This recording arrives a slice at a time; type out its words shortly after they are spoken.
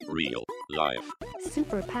Real life.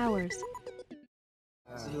 Superpowers.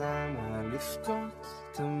 אז למה לבכות?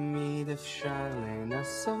 תמיד אפשר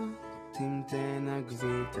לנסות. אם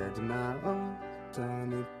תנגבי את הדמעות,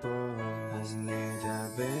 אני פה. אז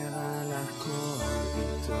נדבר על הכל,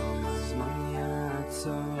 פתאום הזמן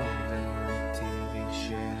יעצור, ואת תראי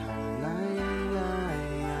שהלילה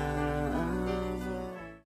יעבור.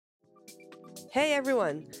 Hey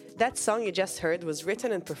everyone! That song you just heard was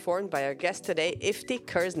written and performed by our guest today, Ifti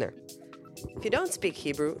Kerzner. If you don't speak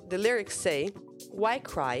Hebrew, the lyrics say, "Why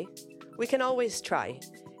cry? We can always try.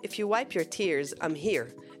 If you wipe your tears, I'm here,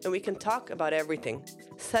 and we can talk about everything.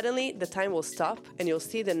 Suddenly, the time will stop, and you'll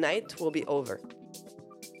see the night will be over."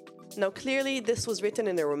 Now, clearly, this was written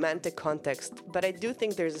in a romantic context, but I do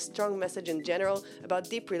think there's a strong message in general about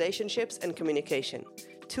deep relationships and communication,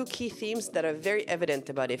 two key themes that are very evident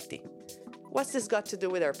about Ifti. What's this got to do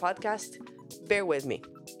with our podcast? Bear with me.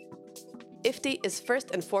 Ifti is first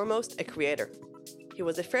and foremost a creator. He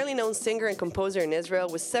was a fairly known singer and composer in Israel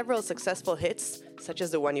with several successful hits, such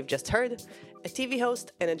as the one you've just heard, a TV host,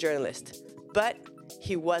 and a journalist. But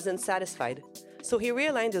he wasn't satisfied. So he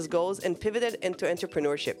realigned his goals and pivoted into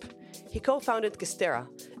entrepreneurship. He co-founded Kistera,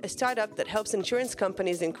 a startup that helps insurance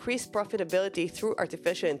companies increase profitability through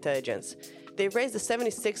artificial intelligence. They've raised a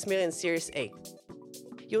 $76 million Series A.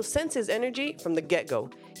 You'll sense his energy from the get-go.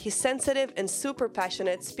 He's sensitive and super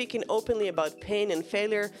passionate, speaking openly about pain and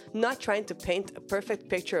failure, not trying to paint a perfect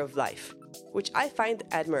picture of life, which I find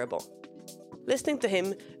admirable. Listening to him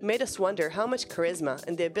made us wonder how much charisma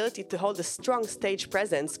and the ability to hold a strong stage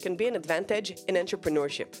presence can be an advantage in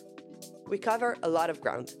entrepreneurship. We cover a lot of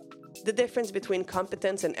ground. The difference between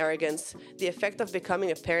competence and arrogance, the effect of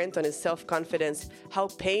becoming a parent on his self-confidence, how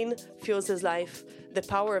pain fuels his life, the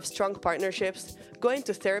power of strong partnerships, going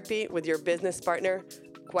to therapy with your business partner,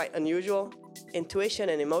 quite unusual, intuition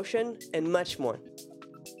and emotion, and much more.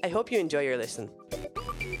 I hope you enjoy your listen.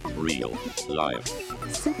 Real life.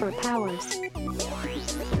 Superpowers.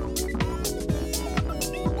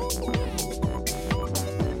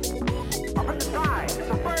 Up in the sky, it's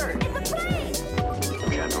a bird. It's a plane.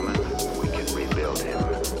 Gentlemen, we can rebuild him.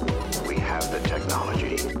 We have the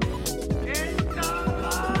technology. It's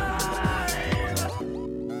alive!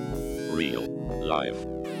 Real life.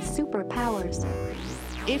 Superpowers.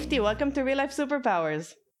 Ifti, welcome to Real Life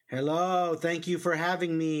Superpowers. Hello, thank you for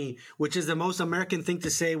having me, which is the most American thing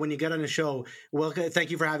to say when you get on a show. Well,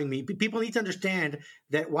 thank you for having me. People need to understand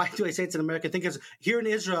that. Why do I say it's an American thing? Because here in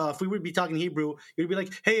Israel, if we would be talking Hebrew, you'd be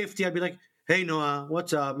like, "Hey, Ifti," I'd be like, "Hey, Noah,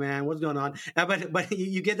 what's up, man? What's going on?" But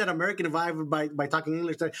you get that American vibe by talking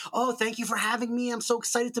English. Like, "Oh, thank you for having me. I'm so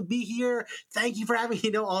excited to be here. Thank you for having me."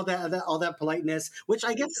 All that politeness, which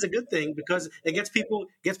I guess is a good thing because it gets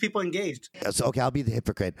people engaged. So, okay, I'll be the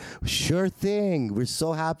hypocrite. Sure thing. We're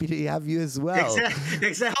so happy to have you as well.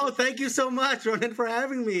 Exactly. Oh, thank you so much, Ronan, for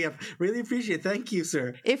having me. I really appreciate it. Thank you, sir.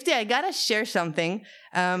 Ifti, I gotta share something.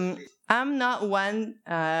 I'm not one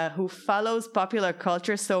who follows popular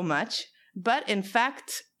culture so much, but in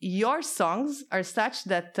fact, your songs are such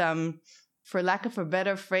that, for lack of a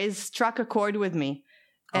better phrase, struck a chord with me.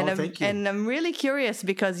 And Thank you. And I'm really curious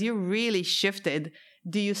because you really shifted.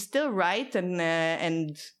 Do you still write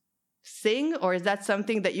and sing, or is that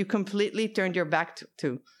something that you completely turned your back to?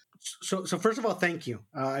 So first of all, thank you.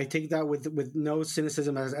 I take that with no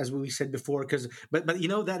cynicism, as we said before. But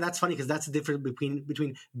that's funny because that's the difference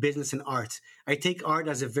between business and art. I take art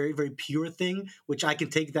as a very, very pure thing, which I can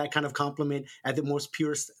take that kind of compliment at the most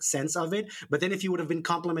purest sense of it. But then if you would have been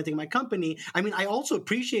complimenting my company, I mean, I also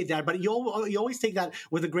appreciate that. But you always take that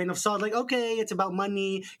with a grain of salt. Like, okay, it's about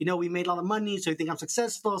money. We made a lot of money, so you think I'm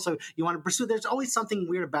successful. So you want to pursue. There's always something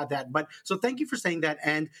weird about that. But so thank you for saying that.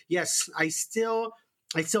 And yes, I still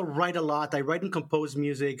write a lot. I write and compose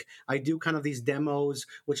music. I do kind of these demos,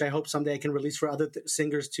 which I hope someday I can release for other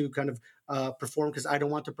singers to kind of perform because I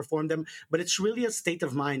don't want to perform them. But it's really a state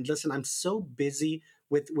of mind. Listen, I'm so busy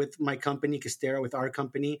with my company, Kistera, with our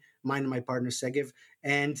company, mine and my partner, Segev.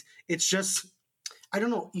 And it's just, I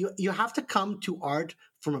don't know, you have to come to art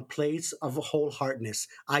from a place of wholeheartedness,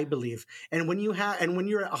 I believe. And when you're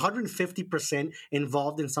 150%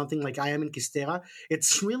 involved in something like I am in Kistera,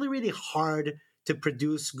 it's really, really hard to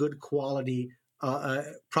produce good quality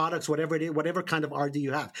products, whatever it is, whatever kind of art do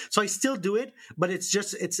you have. So I still do it, but it's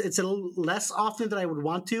a little less often than I would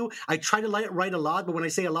want to. I try to write a lot, but when I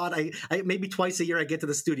say a lot, I maybe twice a year I get to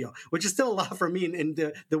the studio, which is still a lot for me in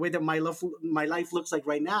the way that my life looks like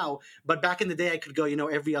right now. But back in the day, I could go,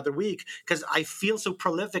 every other week because I feel so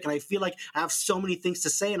prolific and I feel like I have so many things to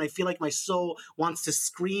say and I feel like my soul wants to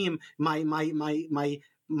scream my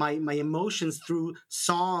my emotions through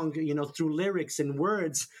song, through lyrics and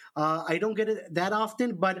words. I don't get it that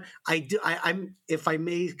often, but I do. I'm, if I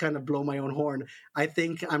may kind of blow my own horn, I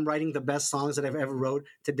think I'm writing the best songs that I've ever wrote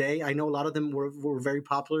today. I know a lot of them were very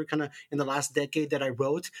popular kind of in the last decade that I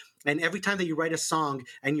wrote. And every time that you write a song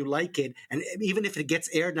and you like it, and even if it gets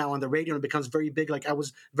aired now on the radio and it becomes very big, like I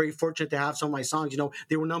was very fortunate to have some of my songs,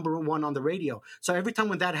 they were number one on the radio. So every time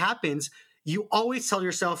when that happens, you always tell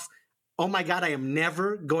yourself, oh my God, I am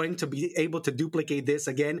never going to be able to duplicate this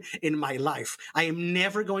again in my life. I am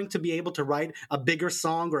never going to be able to write a bigger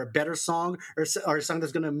song or a better song or a song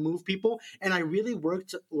that's going to move people. And I really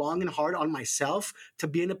worked long and hard on myself to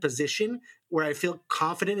be in a position where I feel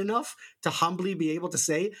confident enough to humbly be able to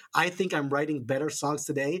say, I think I'm writing better songs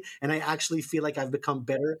today, and I actually feel like I've become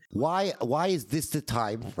better. Why is this the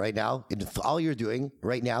time right now, in all you're doing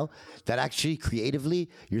right now, that actually creatively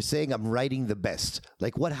you're saying I'm writing the best?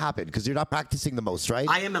 Like, what happened? Because you're not practicing the most, right?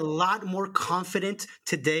 I am a lot more confident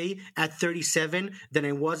today at 37 than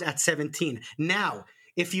I was at 17. Now,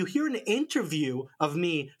 if you hear an interview of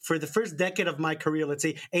me for the first decade of my career, let's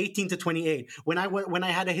say 18 to 28, when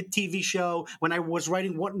I had a hit TV show, when I was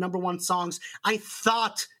writing number one songs, I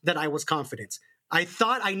thought that I was confident. I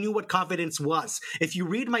thought I knew what confidence was. If you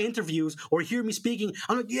read my interviews or hear me speaking,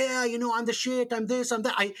 I'm like, yeah, I'm the shit, I'm this, I'm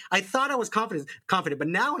that. I thought I was confident. But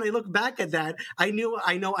now when I look back at that, I knew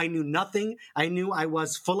nothing. I knew I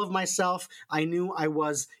was full of myself. I knew I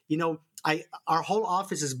was, our whole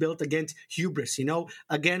office is built against hubris,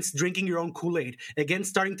 against drinking your own Kool-Aid,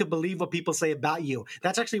 against starting to believe what people say about you.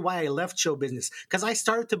 That's actually why I left show business, because I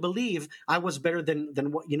started to believe I was better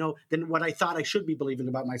than what I thought I should be believing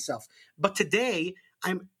about myself. But today,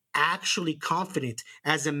 I'm actually confident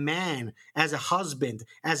as a man, as a husband,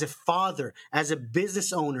 as a father, as a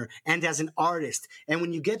business owner, and as an artist. And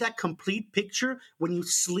when you get that complete picture, when you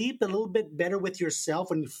sleep a little bit better with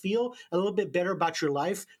yourself, when you feel a little bit better about your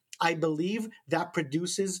life, I believe that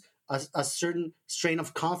produces a certain strain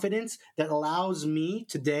of confidence that allows me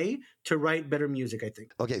today to write better music, I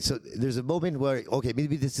think. Okay, so there's a moment where, okay,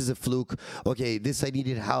 maybe this is a fluke. Okay, this I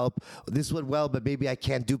needed help. This went well, but maybe I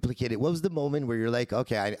can't duplicate it. What was the moment where you're like,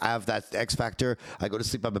 okay, I have that X factor. I go to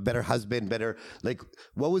sleep. I'm a better husband, better. Like,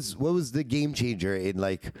 what was the game changer in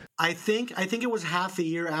like? I think it was half a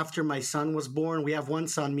year after my son was born. We have one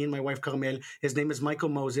son, me and my wife Carmel. His name is Michael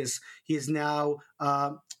Moses. He is now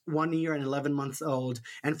 1 year and 11 months old.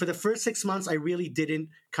 And for the first 6 months, I really didn't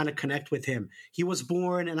kind of connect with him. He was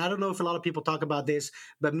born, and I don't know if a lot of people talk about this,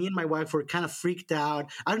 but me and my wife were kind of freaked out.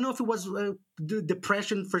 I don't know if it was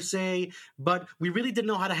depression per se, but we really didn't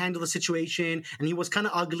know how to handle the situation. And he was kind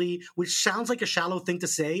of ugly, which sounds like a shallow thing to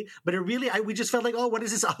say, but we just felt like, oh, what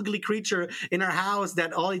is this ugly creature in our house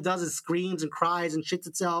that all he does is screams and cries and shits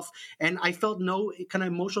itself? And I felt no kind of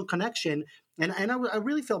emotional connection. And I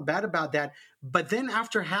really felt bad about that. But then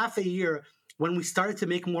after half a year, when we started to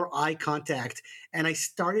make more eye contact and I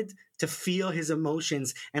started to feel his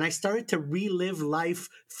emotions and I started to relive life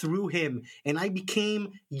through him, and I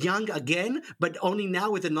became young again, but only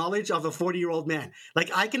now with the knowledge of a 40-year-old man.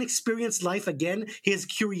 Like, I can experience life again, his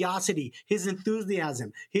curiosity, his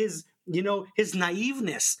enthusiasm, his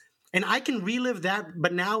naiveness. And I can relive that,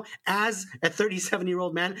 but now as a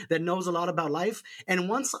 37-year-old man that knows a lot about life. And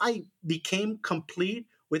once I became complete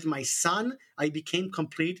with my son, I became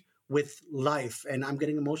complete with life. And I'm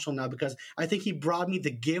getting emotional now because I think he brought me the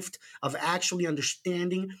gift of actually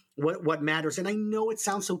understanding what matters. And I know it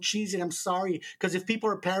sounds so cheesy, and I'm sorry, because if people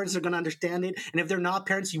are parents, they're going to understand it. And if they're not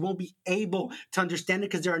parents, you won't be able to understand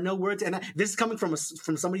it because there are no words. And this is coming from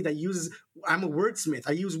somebody that I'm a wordsmith.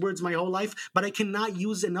 I use words my whole life, but I cannot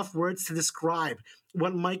use enough words to describe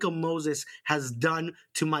what Michael Moses has done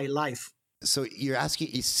to my life. So you're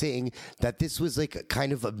saying that this was like a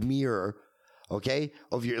kind of a mirror, okay,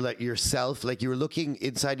 of yourself, like you were looking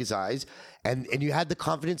inside his eyes, and you had the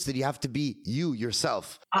confidence that you have to be you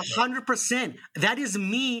yourself. 100%. That is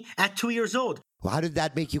me at 2 years old. Well, how did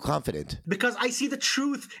that make you confident? Because I see the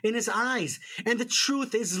truth in his eyes. And the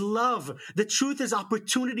truth is love. The truth is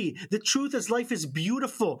opportunity. The truth is life is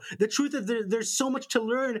beautiful. The truth is there's so much to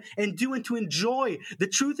learn and do and to enjoy. The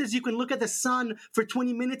truth is you can look at the sun for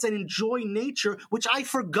 20 minutes and enjoy nature, which I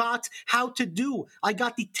forgot how to do. I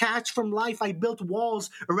got detached from life. I built walls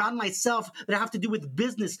around myself that have to do with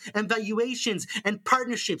business and valuations and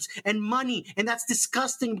partnerships and money. And that's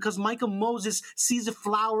disgusting because Michael Moses sees a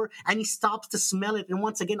flower and he stops to smell it. And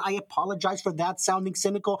once again, I apologize for that sounding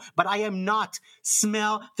cynical, but I am not.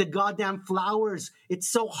 Smell the goddamn flowers. It's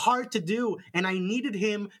so hard to do. And I needed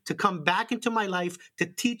him to come back into my life to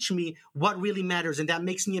teach me what really matters. And that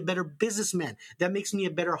makes me a better businessman. That makes me a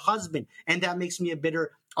better husband. And that makes me a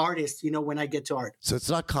better artist, when I get to art. So it's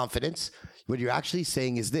not confidence. What you're actually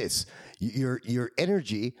saying is this: your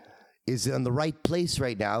energy is in the right place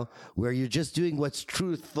right now, where you're just doing what's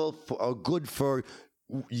truthful or good for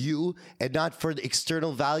you, and not for the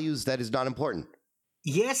external values that is not important.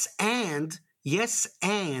 Yes, and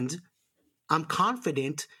I'm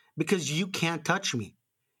confident because you can't touch me.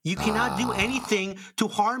 You cannot do anything to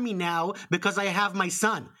harm me now because I have my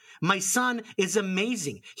son. My son is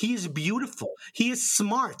amazing. He is beautiful. He is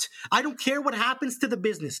smart. I don't care what happens to the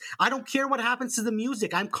business. I don't care what happens to the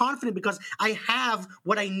music. I'm confident because I have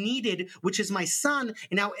what I needed, which is my son,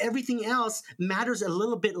 and now everything else matters a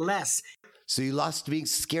little bit less. So you lost being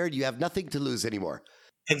scared. You have nothing to lose anymore.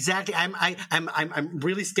 Exactly. I'm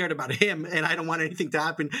really scared about him, and I don't want anything to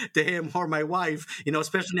happen to him or my wife.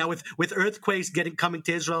 Especially now with earthquakes coming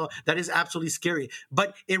to Israel, that is absolutely scary.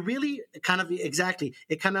 But it really kind of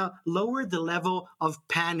lowered the level of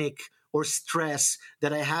panic or stress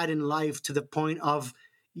that I had in life to the point of,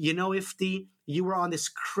 if you were on this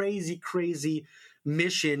crazy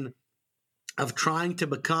mission of trying to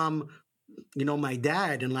become my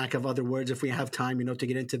dad, in lack of other words, if we have time, to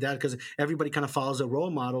get into that, because everybody kind of follows a role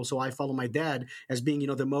model. So I follow my dad as being,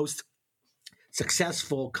 the most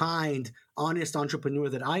successful, kind, honest entrepreneur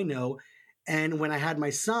that I know. And when I had my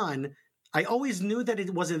son, I always knew that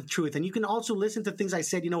it wasn't the truth. And you can also listen to things I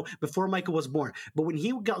said, before Michael was born. But when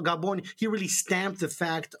he got born, he really stamped the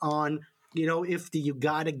fact on, you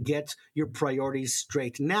got to get your priorities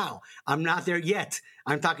straight. Now, I'm not there yet.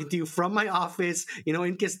 I'm talking to you from my office,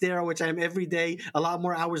 in Castero, which I am every day, a lot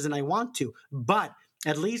more hours than I want to. But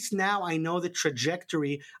at least now I know the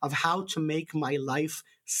trajectory of how to make my life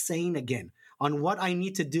sane again, on what I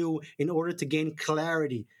need to do in order to gain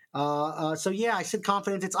clarity. So yeah, I said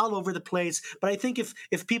confidence. It's all over the place. But I think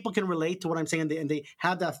if people can relate to what I'm saying and they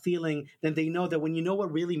have that feeling, then they know that when you know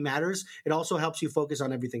what really matters, it also helps you focus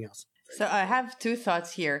on everything else. So I have two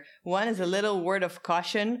thoughts here. One is a little word of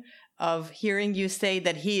caution of hearing you say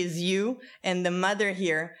that he is you, and the mother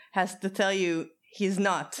here has to tell you he's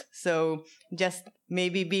not. So just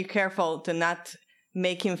maybe be careful to not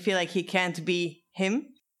make him feel like he can't be him.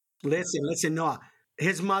 Listen, Noah.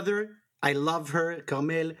 His mother, I love her,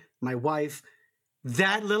 Carmel, my wife.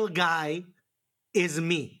 That little guy is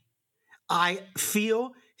me. I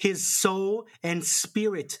feel his soul and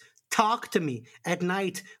spirit talk to me at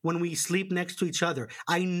night when we sleep next to each other.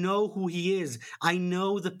 I know who he is. I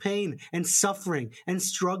know the pain and suffering and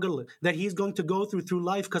struggle that he's going to go through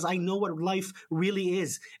life, because I know what life really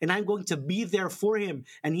is. And I'm going to be there for him,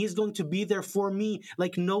 and he's going to be there for me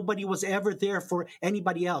like nobody was ever there for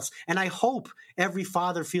anybody else. And I hope every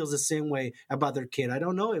father feels the same way about their kid. I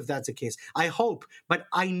don't know if that's the case. I hope, but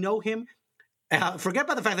I know him. Forget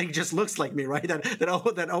about the fact that he just looks like me, right?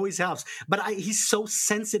 That always helps. But he's so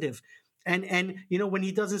sensitive. And when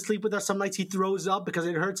he doesn't sleep with us, some nights he throws up because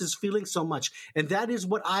it hurts his feelings so much. And that is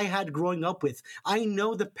what I had growing up with. I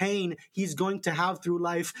know the pain he's going to have through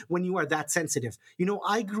life when you are that sensitive.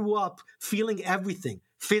 I grew up feeling everything.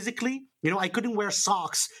 Physically, I couldn't wear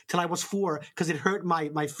socks till I was 4 because it hurt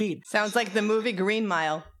my feet. Sounds like the movie Green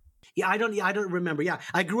Mile. Yeah, I don't remember. Yeah,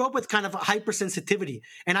 I grew up with kind of a hypersensitivity.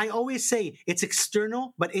 And I always say it's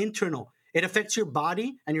external, but internal. It affects your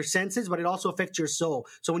body and your senses, but it also affects your soul.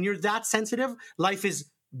 So when you're that sensitive, life is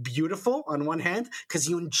beautiful on one hand because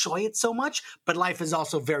you enjoy it so much, but life is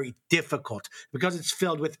also very difficult because it's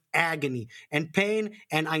filled with agony and pain.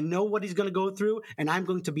 And I know what he's going to go through, and I'm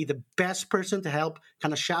going to be the best person to help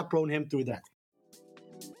kind of chaperone him through that.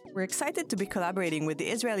 We're excited to be collaborating with the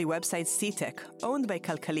Israeli website CTech, owned by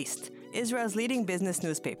Kalkalist, Israel's leading business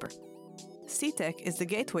newspaper. CTech is the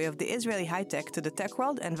gateway of the Israeli high-tech to the tech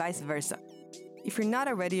world and vice versa. If you're not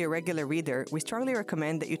already a regular reader, we strongly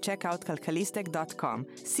recommend that you check out kalkalistech.com,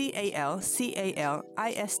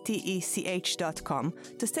 CALCALISTECH.com,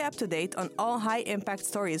 to stay up to date on all high-impact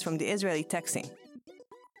stories from the Israeli tech scene.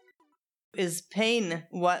 Is pain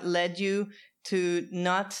what led you to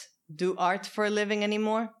not do art for a living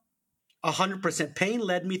anymore? 100%. Pain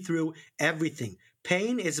led me through everything.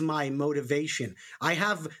 Pain is my motivation. I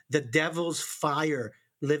have the devil's fire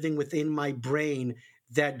living within my brain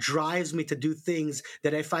that drives me to do things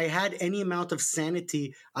that if I had any amount of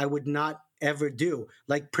sanity, I would not ever do,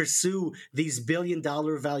 like pursue these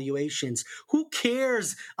billion-dollar valuations. Who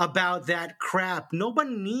cares about that crap?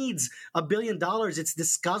 Nobody needs $1 billion. It's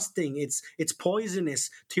disgusting. It's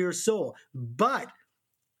poisonous to your soul. But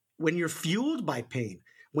when you're fueled by pain,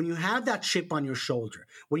 when you have that chip on your shoulder,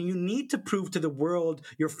 when you need to prove to the world,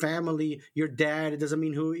 your family, your dad, it doesn't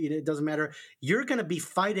mean who, it doesn't matter, you're going to be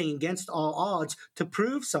fighting against all odds to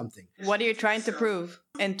prove something. What are you trying to prove,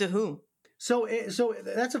 and to whom? So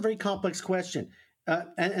that's a very complex question.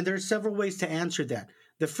 And there are several ways to answer that.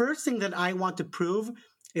 The first thing that I want to prove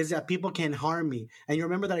is that people can harm me. And you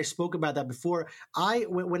remember that I spoke about that before.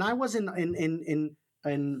 When I was in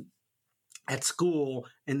at school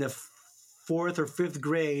in the fourth or fifth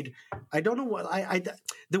grade, I don't know what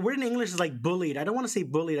the word in English is like bullied. I don't want to say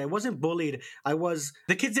bullied. I wasn't bullied.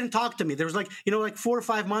 The kids didn't talk to me. There was like 4 or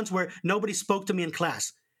 5 months where nobody spoke to me in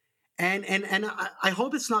class. And I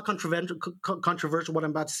hope it's not controversial what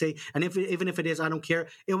I'm about to say. And even if it is, I don't care.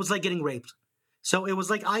 It was like getting raped. So it was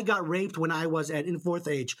like I got raped when I was in fourth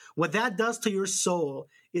age. What that does to your soul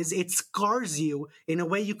is it scars you in a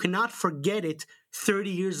way you cannot forget it 30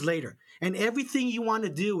 years later. And everything you want to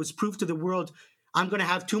do is prove to the world, I'm going to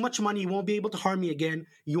have too much money. You won't be able to harm me again.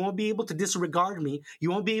 You won't be able to disregard me. You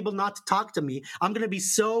won't be able not to talk to me. I'm going to be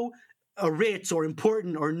so rich or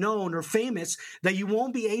important or known or famous that you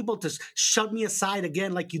won't be able to shut me aside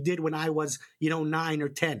again like you did when I was 9 or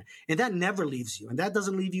 10. And that never leaves you, and that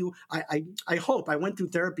doesn't leave you. I hope. I went through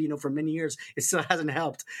therapy for many years. It still hasn't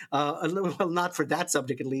helped, well, not for that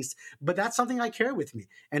subject at least, but that's something I carry with me,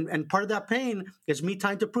 and part of that pain is me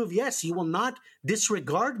trying to prove, yes, you will not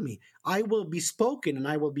disregard me. I will be spoken and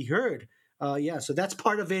I will be heard. So that's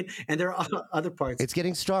part of it, and there are other parts. It's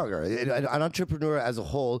getting stronger. An entrepreneur as a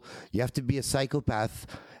whole, you have to be a psychopath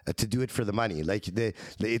to do it for the money.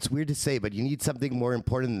 It's weird to say, but you need something more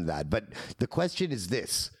important than that. But the question is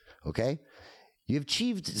this, okay? You've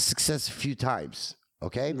achieved success a few times,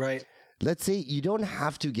 okay? Right. Let's say you don't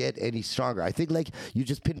have to get any stronger. I think you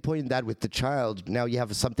just pinpointed that with the child. Now you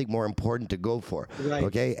have something more important to go for. Right.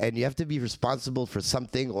 Okay. And you have to be responsible for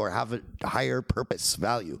something or have a higher purpose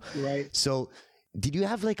value. Right. So did you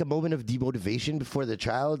have a moment of demotivation before the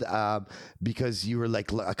child because you were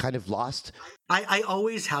kind of lost? I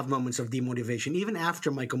always have moments of demotivation, even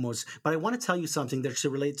after Michael Moses. But I want to tell you something that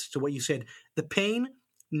relates to what you said. The pain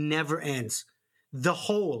never ends. The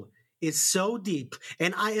hole is so deep,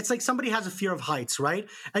 and it's like somebody has a fear of heights, right?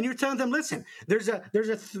 And you're telling them, listen, there's a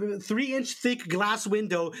 3-inch thick glass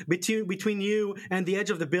window between you and the edge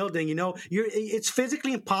of the building. It's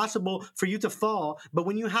physically impossible for you to fall, but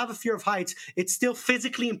when you have a fear of heights, it's still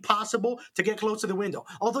physically impossible to get close to the window.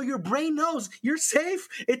 Although your brain knows you're safe,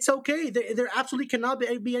 it's okay. There absolutely cannot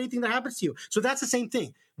be anything that happens to you. So that's the same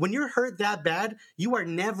thing. When you're hurt that bad, you are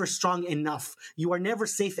never strong enough. You are never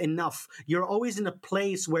safe enough. You're always in a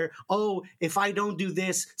place where, if I don't do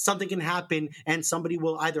this, something can happen and somebody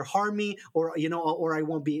will either harm me or I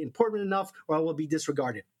won't be important enough or I will be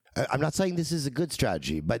disregarded. I'm not saying this is a good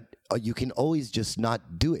strategy, but you can always just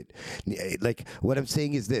not do it. What I'm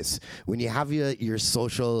saying is this: when you have your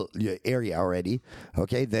social area already,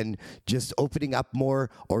 okay, then just opening up more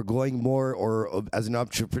or going more, or as an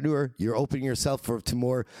entrepreneur, you're opening yourself to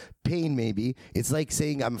more pain maybe. It's like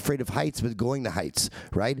saying I'm afraid of heights, but going to heights,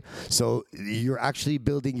 right? So you're actually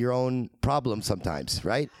building your own problem sometimes,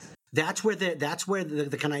 right? That's where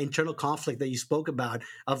the kind of internal conflict that you spoke about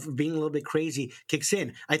of being a little bit crazy kicks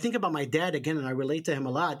in. I think about my dad again, and I relate to him a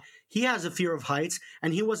lot. He has a fear of heights,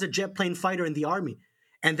 and he was a jet plane fighter in the Army.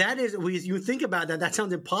 And that is, you think about that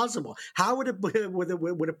sounds impossible. How would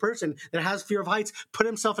a person that has fear of heights put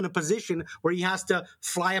himself in a position where he has to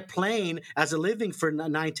fly a plane as a living for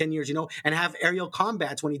 9-10 years, and have aerial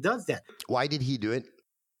combats when he does that? Why did he do it?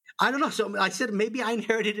 I don't know. So I said maybe I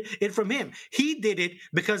inherited it from him. He did it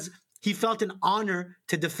because he felt an honor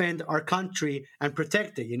to defend our country and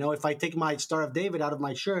protect it. If I take my Star of David out of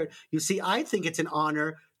my shirt, you see, I think it's an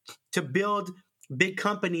honor to build big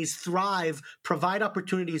companies, thrive, provide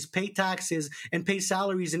opportunities, pay taxes, and pay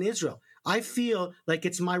salaries in Israel. I feel like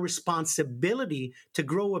it's my responsibility to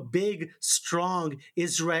grow a big, strong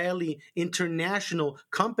Israeli international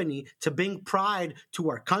company to bring pride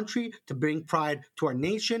to our country, to bring pride to our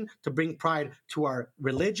nation, to bring pride to our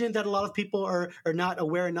religion that a lot of people are not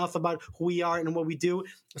aware enough about who we are and what we do.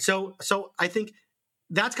 So I think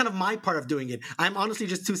that's kind of my part of doing it. I'm honestly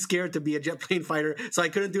just too scared to be a jet plane fighter, so I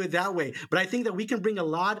couldn't do it that way. But I think that we can bring a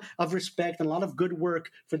lot of respect and a lot of good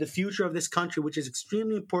work for the future of this country, which is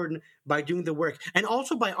extremely important, by doing the work. And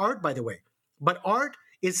also by art, by the way. But art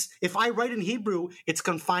is, if I write in Hebrew, it's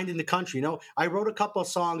confined in the country. I wrote a couple of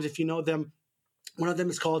songs, if you know them. One of them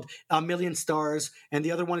is called A Million Stars, and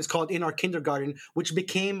the other one is called In Our Kindergarten, which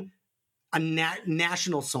became a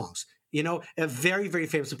national songs. A very, very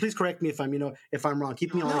famous. So please correct me if I'm wrong.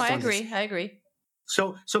 Keep me honest. No, I agree.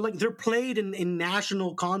 So they're played in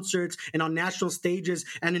national concerts and on national stages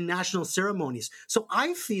and in national ceremonies. So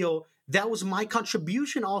I feel that was my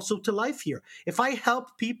contribution also to life here. If I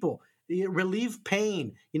help people, relieve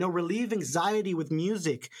pain, relieve anxiety with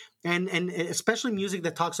music, and especially music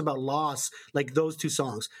that talks about loss, like those two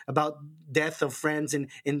songs about death of friends in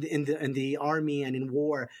the army and in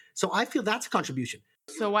war. So I feel that's a contribution.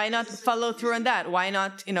 So why not follow through on that? Why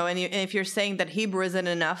not, and if you're saying that Hebrew isn't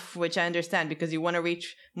enough, which I understand because you want to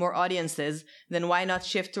reach more audiences, then why not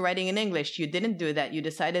shift to writing in English? You didn't do that. You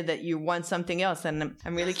decided that you want something else. And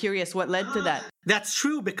I'm really curious what led to that. That's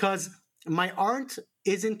true, because my art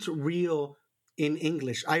isn't real in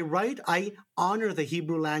English. I honor the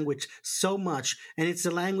Hebrew language so much, and it's the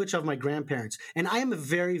language of my grandparents. And I am a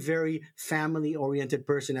very, very family-oriented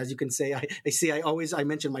person, as you can say. I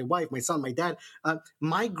mention my wife, my son, my dad.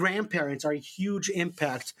 My grandparents are a huge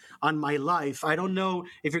impact on my life. I don't know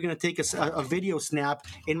if you're going to take a video snap.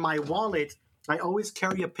 In my wallet, I always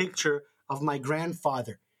carry a picture of my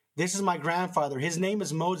grandfather. This is my grandfather. His name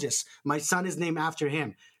is Moses. My son is named after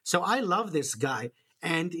him. So I love this guy.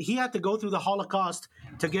 And he had to go through the Holocaust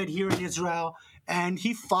to get here in Israel. And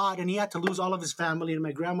he fought, and he had to lose all of his family and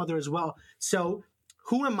my grandmother as well. So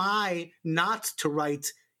who am I not to write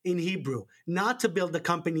in Hebrew, not to build a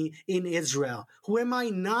company in Israel? Who am I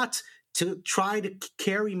not to try to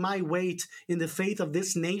carry my weight in the faith of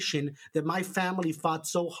this nation that my family fought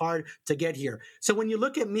so hard to get here? So when you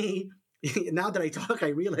look at me, now that I talk, I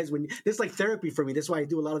realize this is like therapy for me. That's why I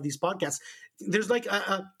do a lot of these podcasts. There's like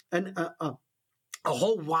a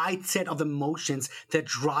whole wide set of emotions that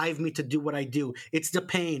drive me to do what I do. It's the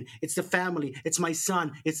pain, it's the family, it's my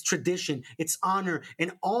son, it's tradition, it's honor,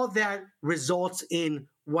 and all that results in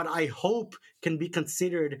what I hope can be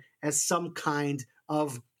considered as some kind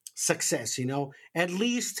of success. At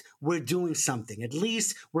least we're doing something. At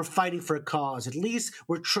least we're fighting for a cause. At least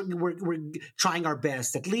we're trying our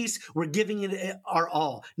best. At least we're giving it our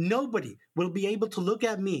all. Nobody will be able to look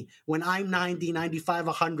at me when I'm 90, 95,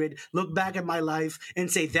 100, look back at my life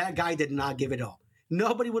and say, that guy did not give it all.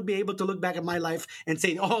 Nobody would be able to look back at my life and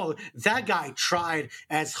say, oh, that guy tried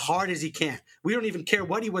as hard as he can. We don't even care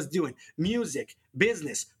what he was doing. Music,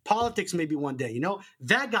 business, politics, maybe one day,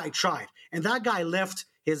 that guy tried. And that guy left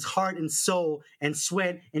his heart and soul and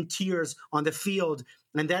sweat and tears on the field.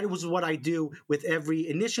 And that was what I do with every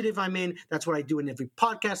initiative I'm in. That's what I do in every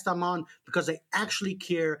podcast I'm on, because I actually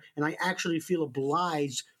care and I actually feel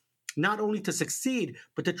obliged not only to succeed,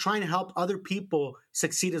 but to try and help other people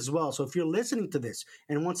succeed as well. So if you're listening to this,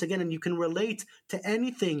 and once again, and you can relate to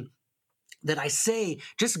anything that I say,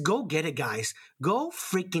 just go get it, guys. Go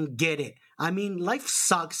freaking get it. I mean, life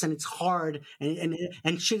sucks and it's hard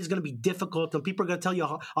and shit is going to be difficult and people are going to tell you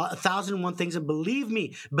 1,001 things. And believe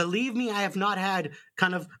me, I have not had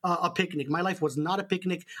kind of a picnic. My life was not a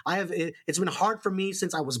picnic. It's been hard for me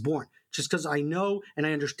since I was born, just because I know and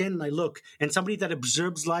I understand and I look. And somebody that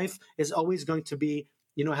observes life is always going to be,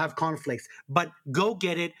 have conflicts. But go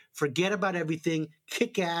get it. Forget about everything.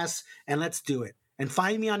 Kick ass and let's do it. And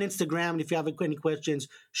find me on Instagram. And if you have any questions,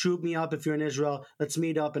 shoot me up if you're in Israel. Let's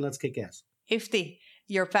meet up and let's kick ass. Ifti,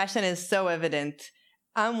 your passion is so evident.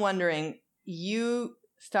 I'm wondering, you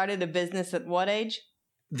started a business at what age?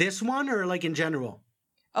 This one or like in general?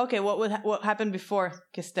 Okay, what happened before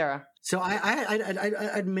Kistera? So I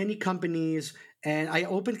had many companies, and I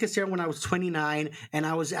opened Kistera when I was 29, and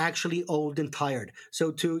I was actually old and tired. So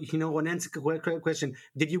to, an answer question,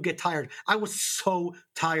 did you get tired? I was so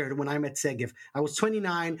tired when I met Segev. I was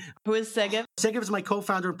 29. Who is Segev? Segev is my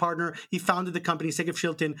co-founder and partner. He founded the company. Segev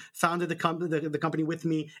Shilton founded the company with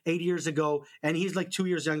me 8 years ago, and he's like 2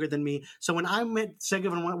 years younger than me. So when I met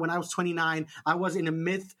Segev when I was 29, I was in the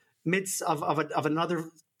midst of another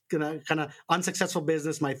kind of unsuccessful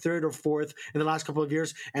business, my third or fourth in the last couple of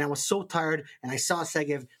years, and I was so tired. And I saw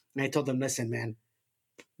Segev, and I told them, "Listen, man,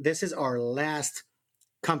 this is our last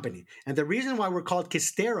company." And the reason why we're called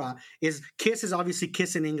Kistera is kiss is obviously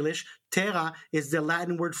kiss in English. Terra is the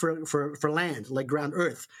Latin word for land, like ground,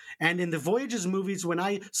 earth. And in the Voyages movies, when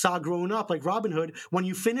I saw growing up, like Robin Hood, when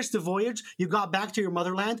you finished the voyage, you got back to your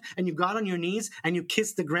motherland and you got on your knees and you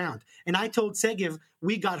kissed the ground. And I told Segev,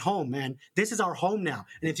 we got home, man. This is our home now.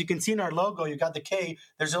 And if you can see in our logo, you got the K.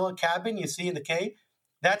 There's a little cabin you see in the K.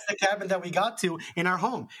 That's the cabin that we got to in our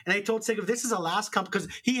home. And I told Segev, this is our last company,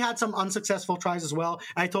 because he had some unsuccessful tries as well.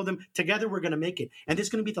 And I told him, together we're going to make it. And this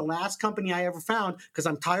is going to be the last company I ever found, because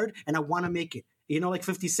I'm tired and I want to make it. Like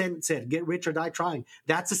 50 Cent said, get rich or die trying.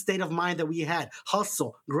 That's the state of mind that we had.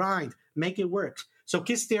 Hustle, grind, make it work. So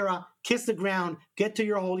Kistera, kiss the ground, get to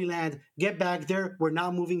your holy land, get back there. We're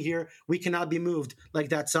not moving here. We cannot be moved. Like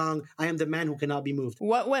that song, I am the man who cannot be moved.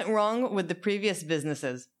 What went wrong with the previous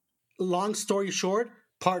businesses? Long story short,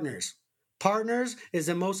 partners. Partners is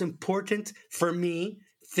the most important for me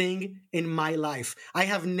thing in my life. I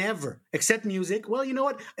have never, except music. Well, you know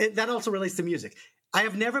what? That also relates to music. I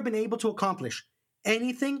have never been able to accomplish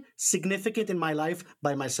anything significant in my life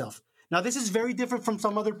by myself. Now, this is very different from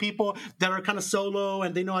some other people that are kind of solo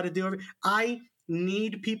and they know how to do it. I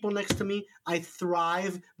need people next to me. I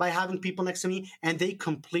thrive by having people next to me, and they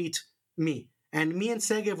complete me. And me and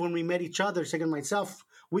Segev, when we met each other, Segev and myself,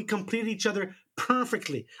 we completed each other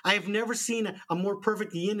perfectly. I have never seen a more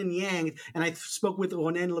perfect yin and yang. And I spoke with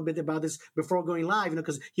Ronen a little bit about this before going live,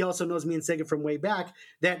 because he also knows me and Segev from way back,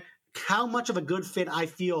 that how much of a good fit I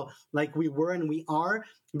feel like we were and we are,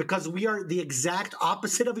 because we are the exact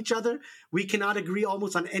opposite of each other. We cannot agree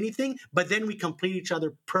almost on anything, but then we complete each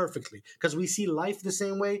other perfectly because we see life the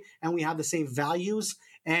same way and we have the same values.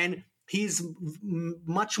 And he's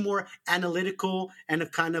much more analytical and a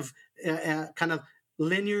kind of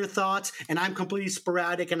linear thoughts, and I'm completely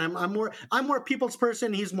sporadic, and I'm more a people's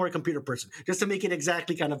person. He's more a computer person, just to make it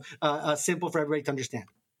exactly kind of simple for everybody to understand.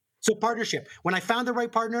 So partnership. When I found the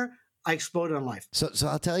right partner, I exploded on life. So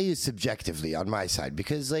I'll tell you subjectively on my side,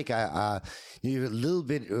 because like you a little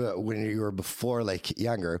bit when you were before like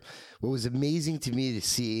younger, what was amazing to me to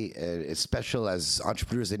see, special as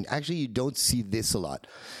entrepreneurs, and actually you don't see this a lot.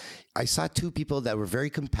 I saw two people that were very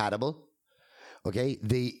compatible. Okay,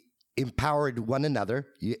 they empowered one another.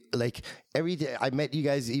 Like every day, I met you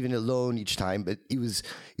guys even alone each time, but it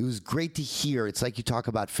was great to hear. It's like you talk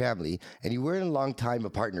about family, and you weren't a long time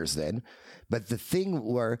of partners then. But the thing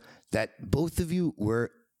were that both of you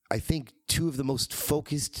were, I think, two of the most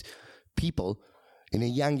focused people in a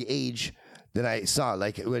young age that I saw.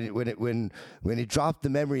 Like when it dropped the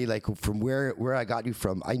memory, like from where I got you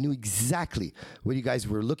from, I knew exactly what you guys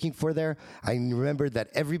were looking for there. I remember that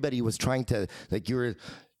everybody was trying to, like, you were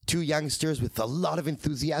two youngsters with a lot of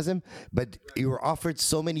enthusiasm, but you were offered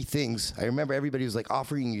so many things. I remember everybody was like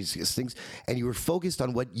offering you things, and you were focused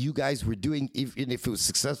on what you guys were doing, even if it was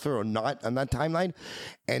successful or not on that timeline.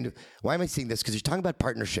 And why am I saying this? Because you're talking about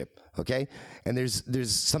partnership, okay? And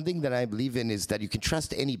there's something that I believe in, is that you can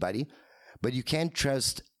trust anybody, but you can't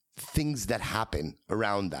trust things that happen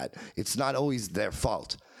around that. It's not always their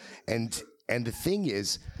fault. And the thing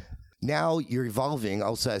is, now you're evolving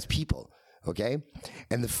also as people. Okay?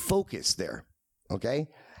 And the focus there, okay?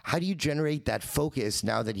 How do you generate that focus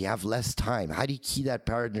now that you have less time? How do you keep that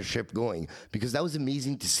partnership going? Because that was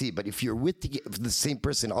amazing to see. But if you're with the same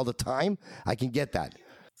person all the time, I can get that.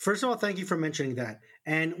 First of all, thank you for mentioning that.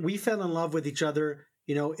 And we fell in love with each other,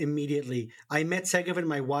 immediately. I met Segev and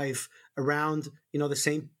my wife around, the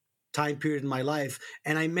same time period in my life,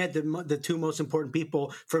 and I met the two most important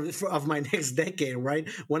people of my next decade, right?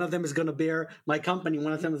 One of them is going to bear my company,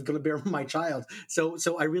 one of them is going to bear my child. So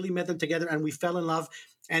I really met them together, and we fell in love,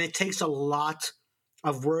 and it takes a lot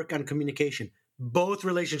of work on communication. Both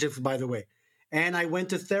relationships, by the way. And I went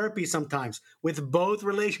to therapy sometimes with both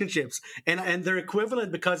relationships, and they're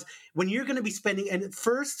equivalent, because when you're going to be spending, and the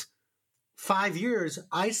first 5 years,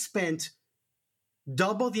 I spent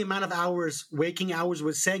double the amount of waking hours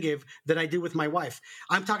with Segev that I did with my wife.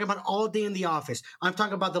 I'm talking about all day in the office. I'm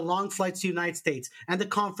talking about the long flights to the United States and the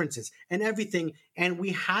conferences and everything. And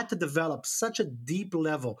we had to develop such a deep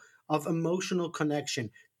level of emotional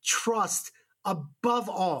connection, trust, above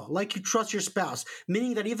all, like you trust your spouse,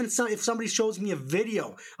 meaning that even if somebody shows me a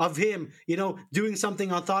video of him, doing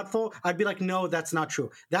something unthoughtful, I'd be like, no, that's not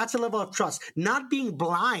true. That's a level of trust. Not being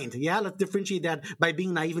blind. Yeah, let's differentiate that by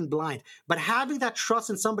being naive and blind. But having that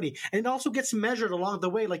trust in somebody, and it also gets measured along the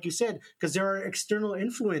way, like you said, because there are external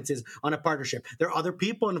influences on a partnership. There are other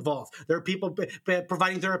people involved. There are people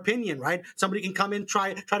providing their opinion, right? Somebody can come in,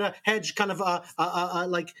 try to hedge kind of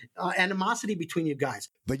animosity between you guys.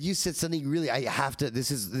 But you said something really, I have to,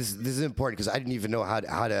 this is important, because I didn't even know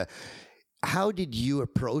how did you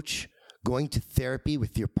approach going to therapy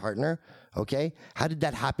with your partner? Okay. How did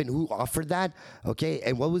that happen? Who offered that? Okay.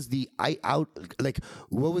 And what was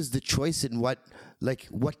what was the choice, and what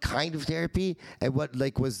kind of therapy, and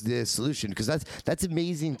what was the solution? Because that's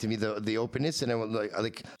amazing to me, the openness. And I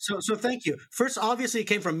like. So thank you. First, obviously it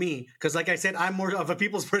came from me, because like I said, I'm more of a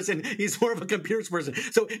people's person. He's more of a computer's person.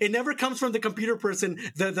 So it never comes from the computer person,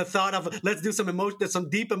 the thought of let's do some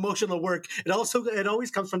deep emotional work. It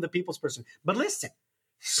always comes from the people's person. But listen,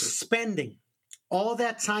 spending all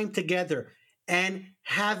that time together and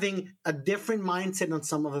having a different mindset on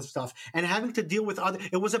some of the stuff, and having to deal with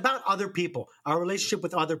it was about other people, our relationship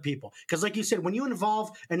with other people. Because like you said, when you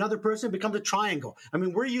involve another person, it becomes a triangle. I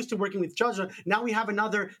mean, we're used to working with each other. Now we have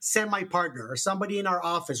another semi-partner or somebody in our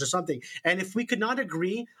office or something. And if we could not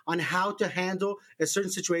agree on how to handle a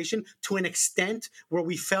certain situation to an extent where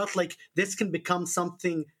we felt like this can become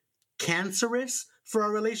something cancerous for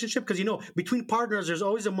our relationship? Because, between partners, there's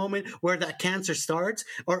always a moment where that cancer starts,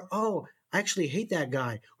 or, oh, I actually hate that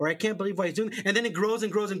guy, or I can't believe what he's doing. And then it grows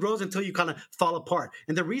and grows and grows until you kind of fall apart.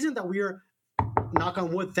 And the reason that we're, knock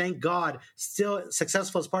on wood, thank God, still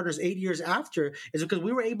successful as partners 8 years after is because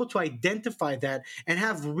we were able to identify that and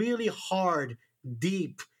have really hard,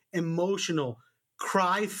 deep, emotional,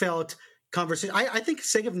 cry-felt conversation. I think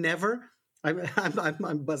Segev never...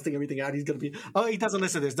 I'm busting everything out. He's going to be... Oh, he doesn't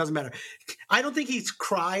listen to this. Doesn't matter. I don't think he's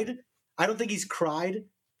cried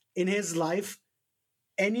in his life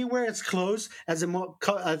anywhere as close as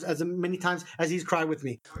many times as he's cried with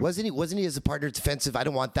me. Wasn't he as a partner defensive? I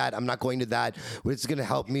don't want that. I'm not going to that. It's going to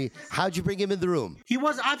help me. How'd you bring him in the room? He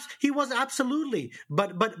was absolutely.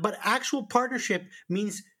 But actual partnership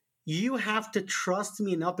means you have to trust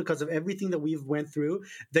me enough because of everything that we've went through,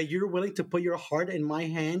 that you're willing to put your heart in my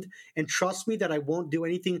hand and trust me that I won't do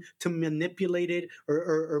anything to manipulate it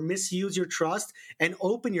or misuse your trust, and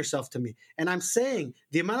open yourself to me. And I'm saying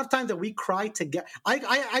the amount of time that we cried together,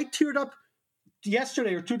 I teared up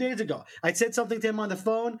yesterday or 2 days ago. I said something to him on the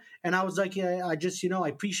phone and I was like, yeah, I just, I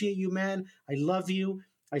appreciate you, man. I love you.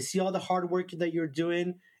 I see all the hard work that you're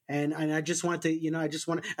doing. And I just wanted to, and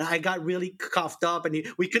I got really coughed up, and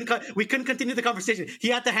we couldn't continue the conversation. He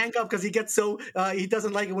had to hang up because he gets so he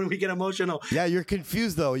doesn't like it when we get emotional. Yeah, you're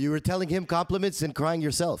confused though. You were telling him compliments and crying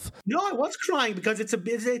yourself. No, I was crying because it's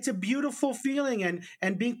a beautiful feeling,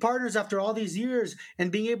 and being partners after all these years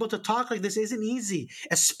and being able to talk like this isn't easy,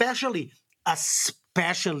 especially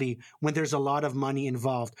when there's a lot of money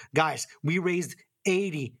involved. Guys, we raised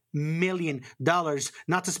 $80 million,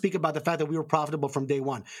 not to speak about the fact that we were profitable from day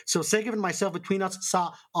one. So Segev and myself, between us,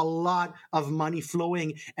 saw a lot of money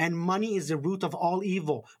flowing, and money is the root of all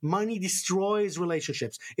evil. Money destroys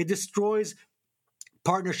relationships. It destroys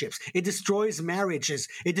partnerships. It destroys marriages.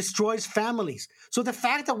 It destroys families. So the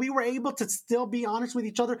fact that we were able to still be honest with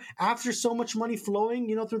each other after so much money flowing,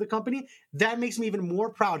 through the company, that makes me even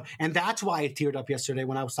more proud. And that's why I teared up yesterday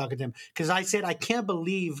when I was talking to him, because I said, I can't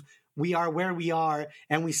believe we are where we are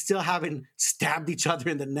and we still haven't stabbed each other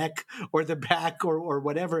in the neck or the back or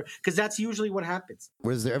whatever, because that's usually what happens.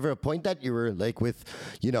 Was there ever a point that you were like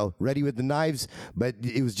ready with the knives, but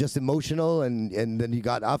it was just emotional and then you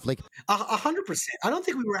got off? Like 100%. I don't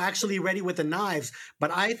think we were actually ready with the knives, but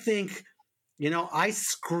I think, I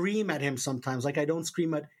scream at him sometimes like I don't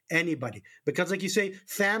scream at anybody, because like you say,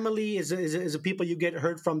 family is a people you get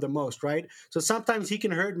hurt from the most, right? So sometimes he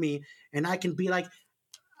can hurt me and I can be like,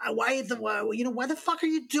 why the fuck are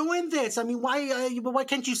you doing this? I mean, why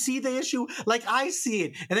can't you see the issue like I see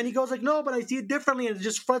it? And then he goes like, no, but I see it differently, and it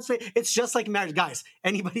just frustrates. It's just like marriage, guys.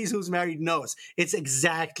 Anybody who's married knows it's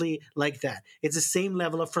exactly like that. It's the same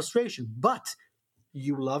level of frustration, but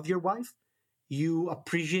you love your wife. You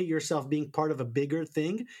appreciate yourself being part of a bigger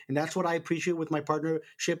thing, and that's what I appreciate with my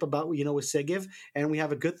partnership with Segev. And we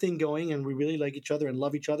have a good thing going, and we really like each other and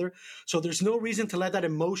love each other. So there's no reason to let that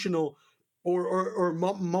emotional or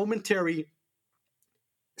momentary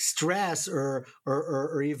stress or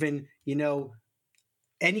even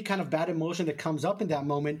any kind of bad emotion that comes up in that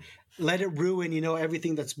moment, let it ruin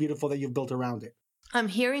everything that's beautiful that you've built around it. I'm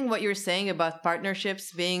hearing what you're saying about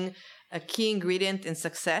partnerships being a key ingredient in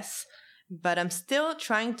success, but I'm still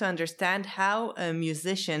trying to understand how a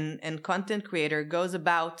musician and content creator goes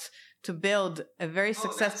about to build a very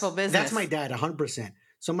successful business. That's my dad, 100%.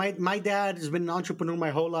 So my dad has been an entrepreneur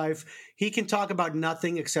my whole life. He can talk about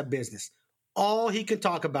nothing except business. All he can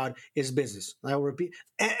talk about is business. I will repeat.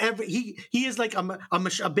 He is like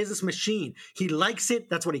a business machine. He likes it.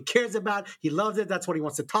 That's what he cares about. He loves it. That's what he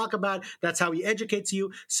wants to talk about. That's how he educates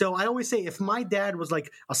you. So I always say, if my dad was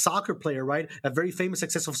like a soccer player, right, a very famous,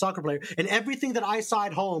 successful soccer player, and everything that I saw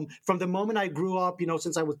at home from the moment I grew up,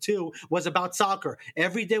 since I was 2, was about soccer.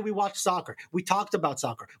 Every day we watched soccer. We talked about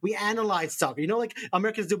soccer. We analyzed soccer. Like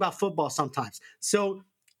Americans do about football sometimes. So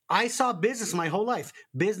I saw business my whole life.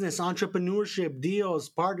 Business, entrepreneurship, deals,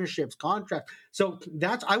 partnerships, contracts. So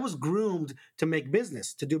I was groomed to make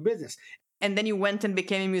business, to do business. And then you went and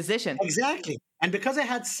became a musician. Exactly. And because I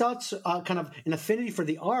had such kind of an affinity for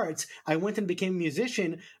the arts, I went and became a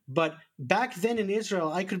musician. But back then in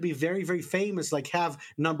Israel, I could be very, very famous, like have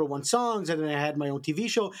 #1 songs, and then I had my own TV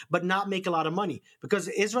show, but not make a lot of money. Because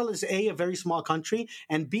Israel is A, a very small country,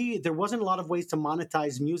 and B, there wasn't a lot of ways to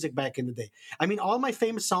monetize music back in the day. I mean, all my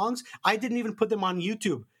famous songs, I didn't even put them on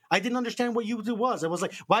YouTube. I didn't understand what YouTube was. I was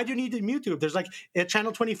like, why do you need YouTube? There's like a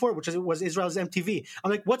Channel 24, which was Israel's MTV.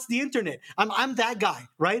 I'm like, what's the internet? I'm that guy,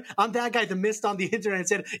 right? I'm that guy that missed on the internet and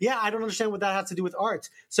said, yeah, I don't understand what that has to do with art.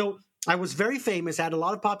 So I was very famous, had a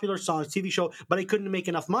lot of popular songs, TV show, but I couldn't make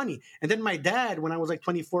enough money. And then my dad, when I was like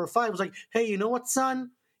 24 or 5, was like, hey, you know what,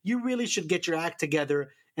 son? you really should get your act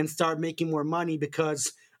together and start making more money,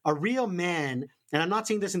 because a real man, and I'm not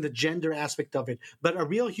saying this in the gender aspect of it, but a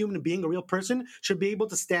real human being, a real person, should be able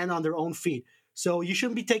to stand on their own feet. So you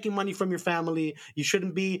shouldn't be taking money from your family. You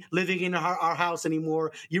shouldn't be living in our house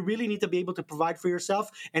anymore. You really need to be able to provide for yourself.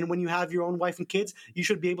 And when you have your own wife and kids, you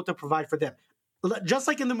should be able to provide for them. Just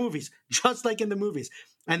like in the movies, just like in the movies.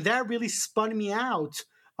 And that really spun me out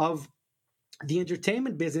of the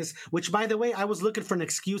entertainment business, which, by the way, I was looking for an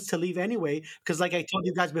excuse to leave anyway, because like I told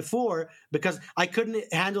you guys before, because I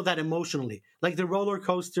couldn't handle that emotionally, like the roller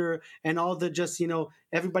coaster and all the just,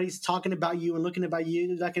 everybody's talking about you and looking at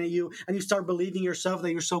you, and you start believing yourself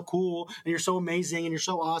that you're so cool and you're so amazing and you're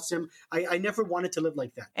so awesome. I never wanted to live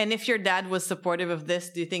like that. And if your dad was supportive of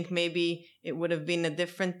this, do you think maybe it would have been a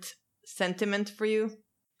different sentiment for you?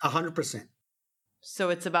 100%.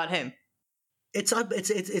 So it's about him.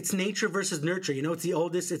 It's nature versus nurture. It's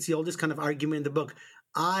the oldest kind of argument in the book.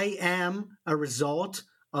 I am a result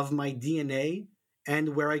of my DNA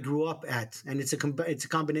and where I grew up at, and it's a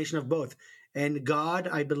combination of both. And God,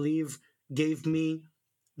 I believe, gave me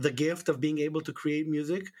the gift of being able to create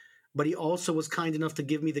music, but He also was kind enough to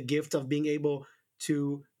give me the gift of being able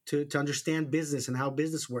to understand business and how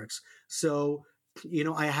business works. So,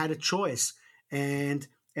 I had a choice, and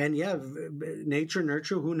yeah, nature,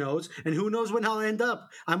 nurture, who knows? And who knows when I'll end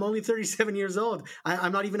up? I'm only 37 years old.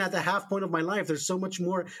 I'm not even at the half point of my life. There's so much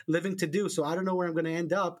more living to do. So I don't know where I'm going to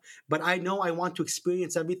end up, but I know I want to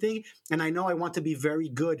experience everything. And I know I want to be very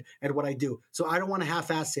good at what I do. So I don't want to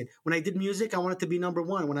half-ass it. When I did music, I wanted to be number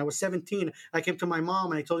one. When I was 17, I came to my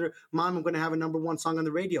mom and I told her, Mom, I'm going to have a number one song on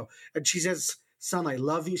the radio. And she says, son, I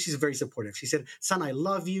love you. She's very supportive. She said, son, I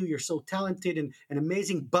love you. You're so talented and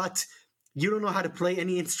amazing, but you don't know how to play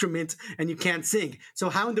any instrument and you can't sing. So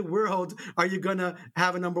how in the world are you going to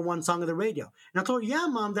have a number one song on the radio? And I told her, yeah,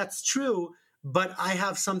 Mom, that's true, but I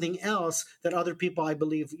have something else that other people, I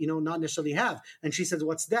believe, not necessarily have. And she says,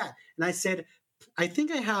 what's that? And I said, I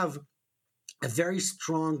think I have a very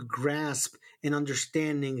strong grasp and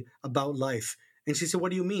understanding about life. And she said,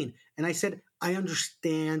 what do you mean? And I said, I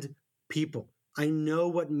understand people. I know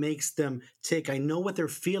what makes them tick. I know what they're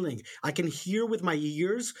feeling. I can hear with my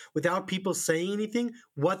ears, without people saying anything,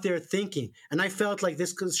 what they're thinking. And I felt like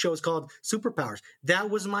this show is called Superpowers. That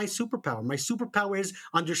was my superpower. My superpower is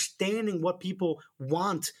understanding what people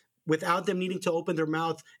want without them needing to open their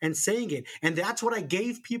mouth and saying it. And that's what I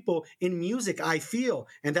gave people in music, I feel.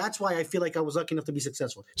 And that's why I feel like I was lucky enough to be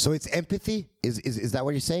successful. So it's empathy? Is that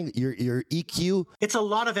what you're saying? Your EQ? It's a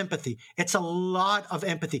lot of empathy. It's a lot of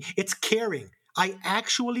empathy. It's caring. I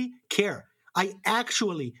actually care. I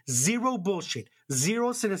actually, zero bullshit,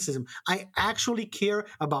 zero cynicism. I actually care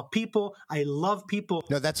about people. I love people.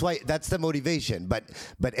 No, that's the motivation. But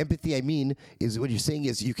empathy, I mean, is what you're saying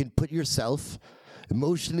is you can put yourself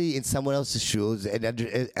emotionally in someone else's shoes and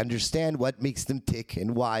understand what makes them tick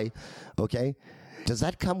and why. Okay? Does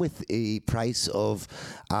that come with a price of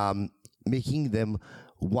making them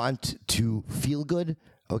want to feel good?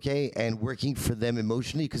 Okay, and working for them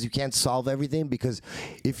emotionally, because you can't solve everything. Because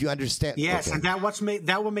if you understand, yes, okay. And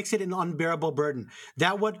that what makes it an unbearable burden.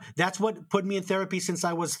 That's what put me in therapy since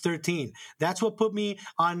I was 13. That's what put me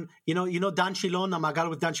on. Dan Shilon, Magal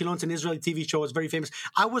with Dan Shilon, it's an Israeli TV show. It's very famous.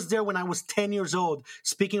 I was there when I was 10 years old,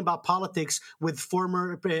 speaking about politics with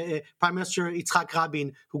former Prime Minister Yitzhak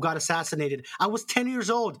Rabin, who got assassinated. I was 10 years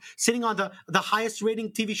old, sitting on the highest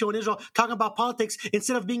rating TV show in Israel, talking about politics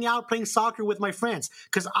instead of being out playing soccer with my friends.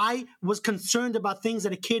 Because I was concerned about things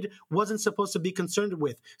that a kid wasn't supposed to be concerned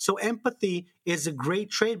with. So empathy is a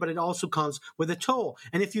great trait, but it also comes with a toll.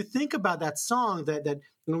 And if you think about that song that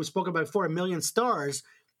we spoke about before, A Million Stars,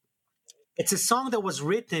 it's a song that was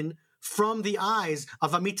written from the eyes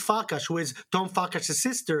of Amit Farkash, who is Tom Farkash's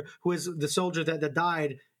sister, who is the soldier that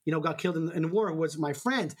died, got killed in war, who was my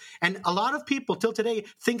friend. And a lot of people till today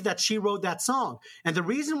think that she wrote that song. And the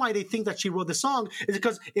reason why they think that she wrote the song is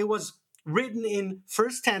because it was written in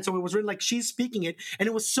first tense, so it was written like she's speaking it, and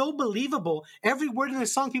it was so believable. Every word in the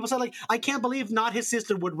song, people said, like, I can't believe not his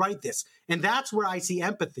sister would write this. And that's where I see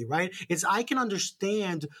empathy, right? It's I can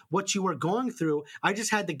understand what you were going through. I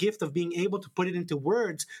just had the gift of being able to put it into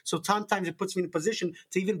words, so sometimes it puts me in a position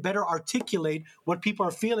to even better articulate what people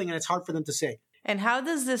are feeling, and it's hard for them to say. And how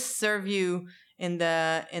does this serve you in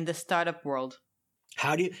the startup world?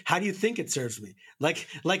 How do you think it serves me? Like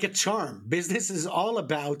a charm. Business is all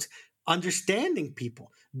about understanding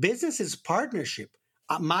people. Business is partnership.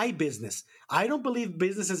 My business. I don't believe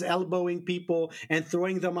business is elbowing people and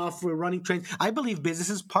throwing them off for running trains. I believe business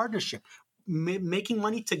is partnership, making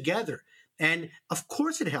money together. And of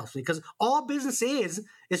course it helps me, because all business is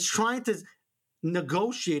trying to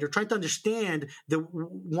negotiate or trying to understand the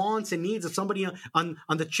wants and needs of somebody on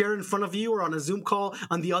the chair in front of you or on a Zoom call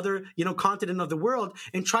on the other, continent of the world,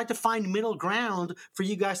 and try to find middle ground for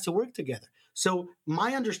you guys to work together. So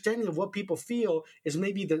my understanding of what people feel is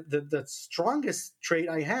maybe the strongest trait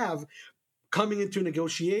I have coming into a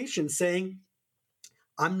negotiation, saying,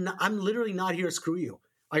 I'm literally not here to screw you.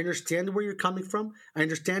 I understand where you're coming from. I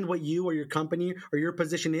understand what you or your company or your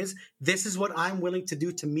position is. This is what I'm willing to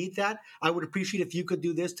do to meet that. I would appreciate if you could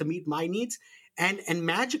do this to meet my needs. And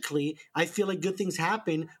magically, I feel like good things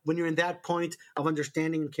happen when you're in that point of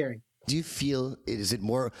understanding and caring. Do you feel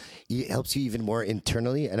it helps you even more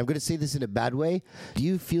internally? And I'm going to say this in a bad way. Do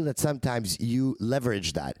you feel that sometimes you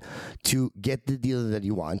leverage that to get the deal that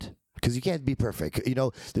you want? Because you can't be perfect.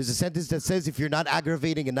 There's a sentence that says if you're not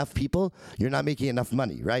aggravating enough people, you're not making enough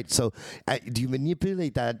money, right? So do you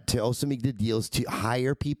manipulate that to also make the deals to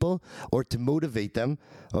hire people or to motivate them,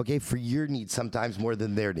 okay, for your needs sometimes more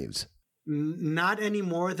than their needs? Not any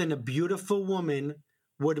more than a beautiful woman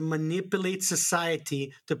would manipulate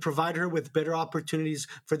society to provide her with better opportunities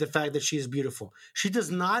for the fact that she is beautiful. She does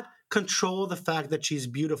not control the fact that she's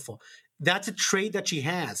beautiful. That's a trait that she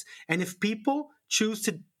has. And if people choose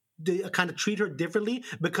to kind of treat her differently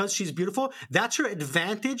because she's beautiful, that's her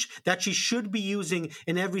advantage that she should be using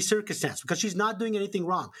in every circumstance because she's not doing anything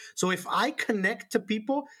wrong. So if I connect to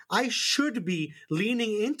people, I should be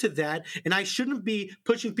leaning into that, and I shouldn't be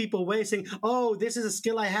pushing people away saying, oh, this is a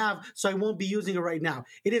skill I have, so I won't be using it right now.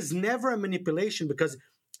 It is never a manipulation, because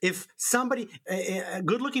if somebody,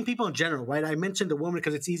 good-looking people in general, right? I mentioned the woman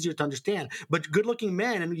because it's easier to understand, but good-looking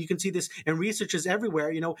men, and you can see this in researches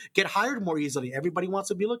everywhere, get hired more easily. Everybody wants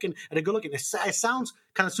to be looking at a good-looking. It sounds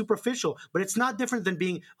kind of superficial, but it's not different than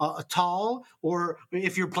being tall, or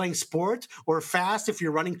if you're playing sport, or fast if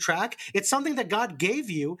you're running track. It's something that God gave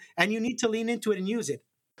you, and you need to lean into it and use it.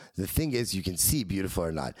 The thing is, you can see beautiful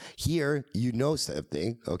or not. Here,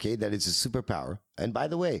 something, okay, that is a superpower. And by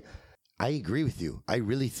the way, I agree with you. I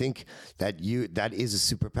really think that is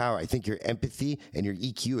a superpower. I think your empathy and your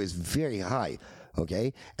EQ is very high,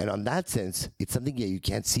 okay? And on that sense, it's something that you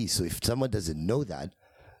can't see. So if someone doesn't know that,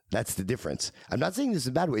 that's the difference. I'm not saying this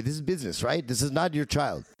in a bad way. This is business, right? This is not your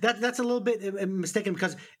child. That's a little bit mistaken,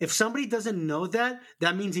 because if somebody doesn't know that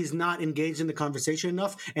means he's not engaged in the conversation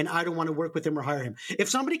enough, and I don't want to work with him or hire him. If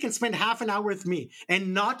somebody can spend half an hour with me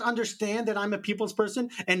and not understand that I'm a people's person,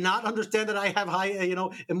 and not understand that I have high,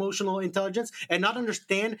 emotional intelligence, and not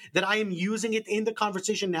understand that I am using it in the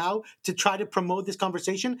conversation now to try to promote this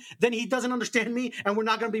conversation, then he doesn't understand me, and we're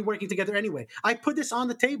not going to be working together anyway. I put this on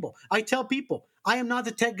the table. I tell people, I am not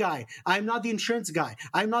the tech guy. I'm not the insurance guy.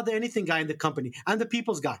 I'm not the anything guy in the company. I'm the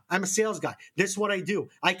people's guy. I'm a sales guy. This is what I do.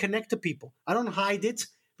 I connect to people. I don't hide it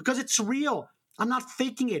because it's real. I'm not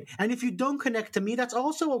faking it. And if you don't connect to me, that's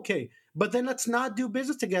also okay. But then let's not do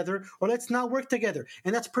business together, or let's not work together.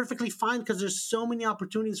 And that's perfectly fine, because there's so many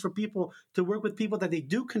opportunities for people to work with people that they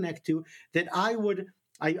do connect to, that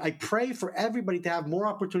I pray for everybody to have more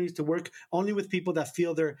opportunities to work only with people that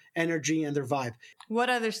feel their energy and their vibe. What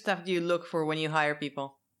other stuff do you look for when you hire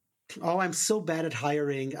people? Oh, I'm so bad at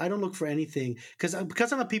hiring. I don't look for anything because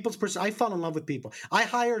I'm a people's person. I fall in love with people. I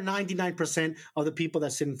hire 99% of the people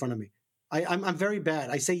that sit in front of me. I'm very bad.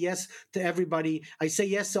 I say yes to everybody. I say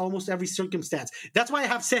yes to almost every circumstance. That's why I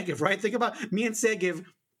have Segev, right? Think about me and Segev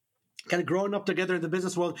kind of growing up together in the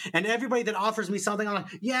business world, and everybody that offers me something, I'm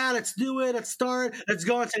like, yeah, let's do it. Let's start. Let's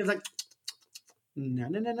go. And it's like,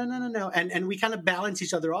 no. And we kind of balance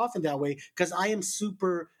each other off in that way, because I am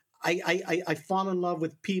super, I fall in love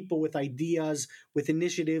with people, with ideas, with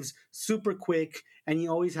initiatives super quick. And you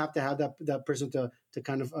always have to have that person to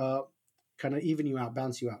kind of even you out,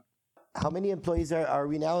 balance you out. How many employees are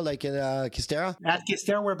we now, like in Kistera? At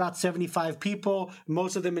Kistera, we're about 75 people,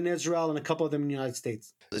 most of them in Israel and a couple of them in the United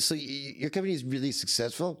States. So your company is really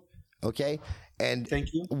successful, okay? And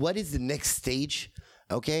thank you. What is the next stage,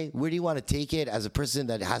 okay? Where do you want to take it as a person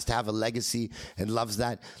that has to have a legacy and loves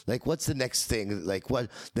that? Like, what's the next thing? Like, what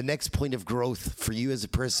the next point of growth for you as a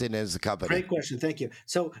person and as a company? Great question. Thank you.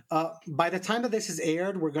 So by the time that this is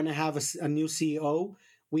aired, we're going to have a new CEO.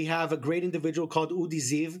 We have a great individual called Udi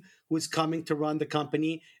Ziv, who is coming to run the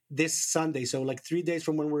company this Sunday. So like 3 days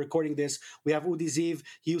from when we're recording this, we have Udi Ziv.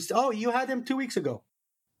 You had him 2 weeks ago.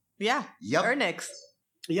 Yeah. Yep. Ernix.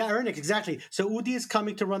 Yeah, Ernix, exactly. So Udi is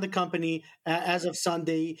coming to run the company as of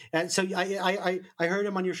Sunday. And so I heard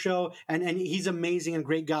him on your show, and he's amazing and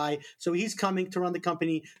great guy. So he's coming to run the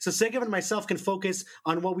company. So Segev and myself can focus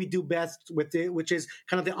on what we do best with it, which is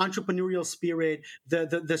kind of the entrepreneurial spirit,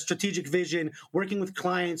 the strategic vision, working with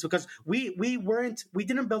clients, because we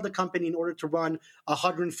didn't build a company in order to run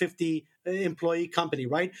 150 employee company,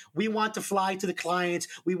 right? We want to fly to the clients.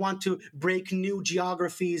 We want to break new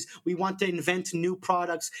geographies. We want to invent new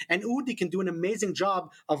products. And Udi can do an amazing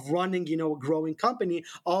job of running, a growing company,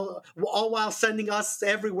 all while sending us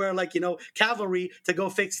everywhere like, cavalry to go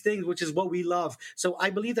fix things, which is what we love. So I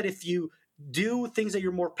believe that if you do things that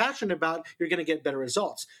you're more passionate about, you're going to get better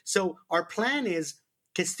results. So our plan is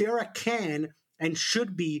Kistera can and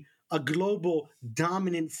should be a global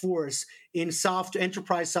dominant force in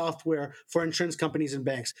enterprise software for insurance companies and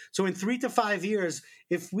banks. So in 3 to 5 years,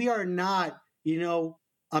 if we are not,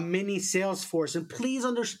 a mini Salesforce, and please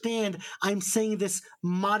understand, I'm saying this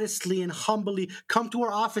modestly and humbly, come to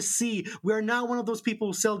our office, see, we are not one of those people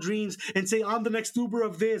who sell dreams and say, I'm the next Uber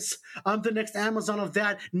of this, I'm the next Amazon of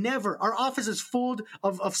that. Never. Our office is full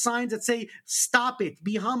of signs that say, stop it,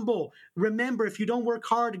 be humble. Remember, if you don't work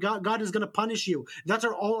hard, God is going to punish you. That's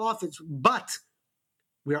our whole office. But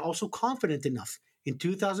we are also confident enough in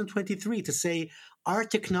 2023 to say our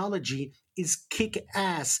technology is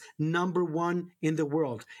kick-ass number one in the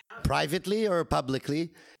world. Privately or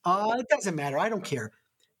publicly? It doesn't matter. I don't care.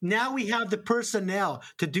 Now we have the personnel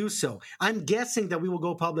to do so. I'm guessing that we will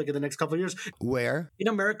go public in the next couple of years. Where? In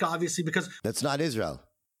America, obviously, because... That's not Israel.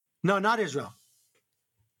 No, not Israel.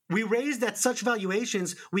 We raised at such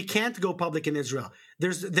valuations, we can't go public in Israel.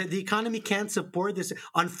 The economy can't support this,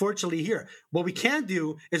 unfortunately, here. What we can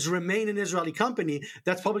do is remain an Israeli company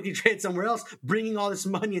that's publicly traded somewhere else, bringing all this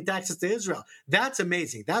money and taxes to Israel. That's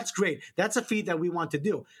amazing. That's great. That's a feat that we want to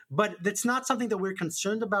do. But that's not something that we're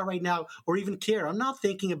concerned about right now or even care. I'm not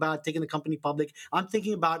thinking about taking the company public. I'm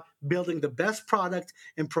thinking about building the best product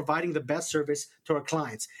and providing the best service to our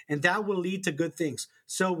clients. And that will lead to good things.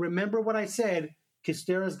 So remember what I said.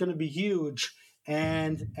 Kistera is going to be huge,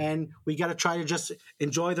 and we got to try to just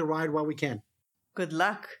enjoy the ride while we can. Good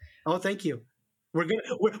luck. Oh, thank you.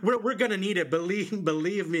 We're gonna need it.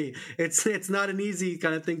 Believe me, it's not an easy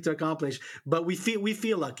kind of thing to accomplish, but we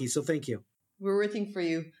feel lucky. So thank you. We're rooting for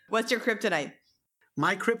you. What's your kryptonite?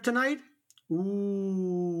 My kryptonite?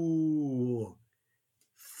 Ooh,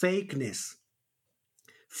 fakeness.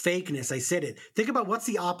 Fakeness, I said it. Think about what's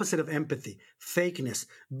the opposite of empathy. Fakeness.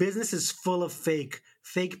 Business is full of fake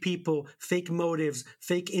people, fake motives,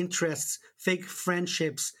 fake interests, fake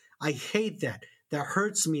friendships. I hate that. That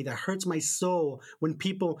hurts me. That hurts my soul when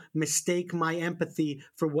people mistake my empathy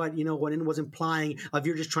for what it was implying of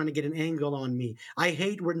you're just trying to get an angle on me. I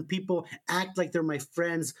hate when people act like they're my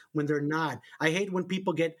friends when they're not. I hate when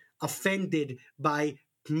people get offended by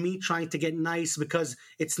me trying to get nice because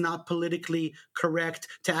it's not politically correct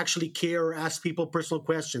to actually care or ask people personal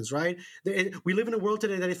questions, right? We live in a world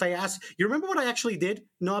today that if I ask, you remember what I actually did,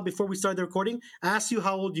 Noah, before we started the recording? I asked you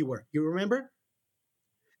how old you were. You remember?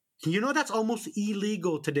 That's almost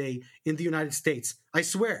illegal today in the United States. I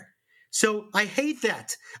swear. So I hate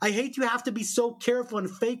that. I hate you have to be so careful and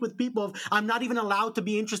fake with people. I'm not even allowed to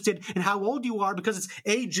be interested in how old you are because it's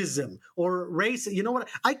ageism or race. You know what?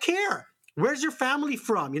 I care. Where's your family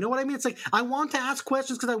from? You know what I mean? It's like, I want to ask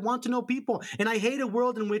questions because I want to know people. And I hate a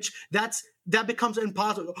world in which that becomes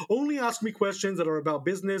impossible. Only ask me questions that are about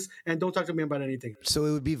business and don't talk to me about anything. So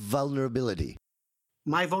it would be vulnerability.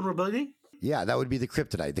 My vulnerability? Yeah, that would be the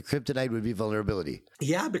kryptonite. The kryptonite would be vulnerability.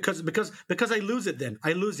 Yeah, because I lose it then.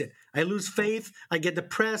 I lose it. I lose faith. I get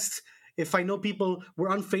depressed. If I know people were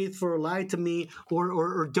unfaithful or lied to me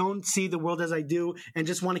or don't see the world as I do and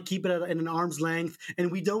just want to keep it at an arm's length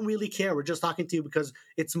and we don't really care, we're just talking to you because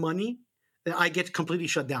it's money, I get completely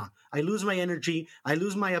shut down. I lose my energy, I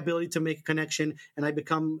lose my ability to make a connection, and I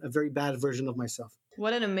become a very bad version of myself.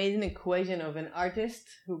 What an amazing equation of an artist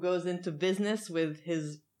who goes into business with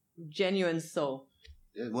his genuine soul.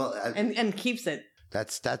 Well, and keeps it.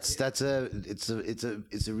 It's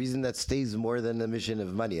a reason that stays more than the mission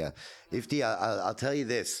of money. Ifti, I'll tell you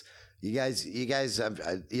this. You guys,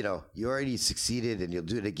 you already succeeded and you'll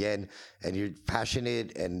do it again, and you're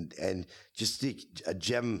passionate and just a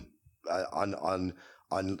gem on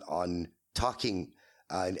talking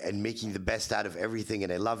and making the best out of everything.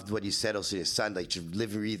 And I loved what you said also to your son, like just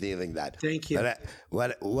living, breathing that. Thank you.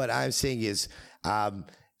 But what I'm saying is,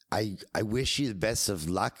 I wish you the best of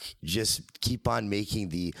luck. Just keep on making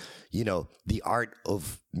the art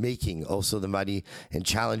of making also the money and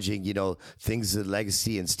challenging, things of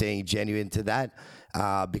legacy and staying genuine to that.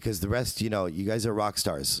 Because the rest, you guys are rock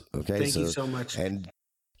stars. Okay. Thank you so much. And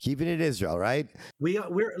keeping it Israel, right? We're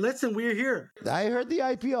here. I heard the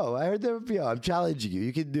IPO. I'm challenging you.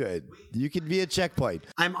 You can do it. You can be a checkpoint.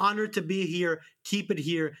 I'm honored to be here. Keep it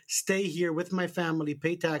here. Stay here with my family.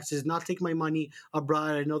 Pay taxes. Not take my money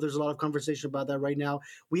abroad. I know there's a lot of conversation about that right now.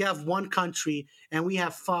 We have one country, and we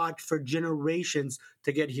have fought for generations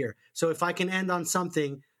to get here. So if I can end on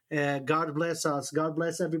something, God bless us. God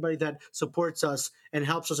bless everybody that supports us and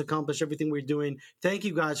helps us accomplish everything we're doing. Thank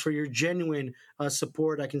you guys for your genuine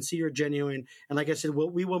support. I can see you're genuine. And like I said,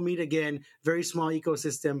 we will meet again, very small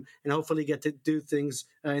ecosystem, and hopefully get to do things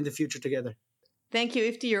in the future together. Thank you,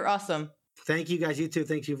 Ifti. You're awesome. Thank you guys. You too.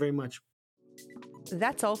 Thank you very much.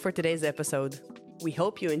 That's all for today's episode. We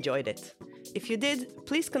hope you enjoyed it. If you did,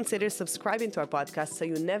 please consider subscribing to our podcast so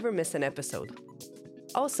you never miss an episode.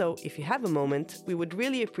 Also, if you have a moment, we would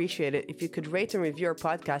really appreciate it if you could rate and review our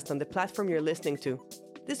podcast on the platform you're listening to.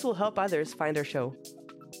 This will help others find our show.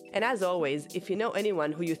 And as always, if you know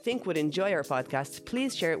anyone who you think would enjoy our podcast,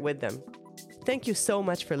 please share it with them. Thank you so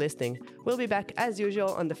much for listening. We'll be back as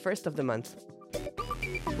usual on the 1st of the month.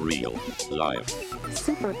 Real life.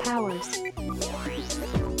 Superpowers.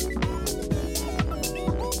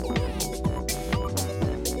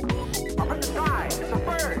 Up in the sky, it's a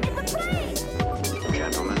bird. It's a plane.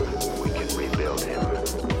 Gentlemen, we can rebuild him.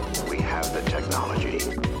 We have the technology.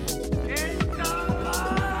 It's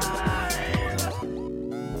alive.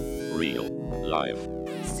 Real life.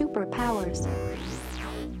 Superpowers.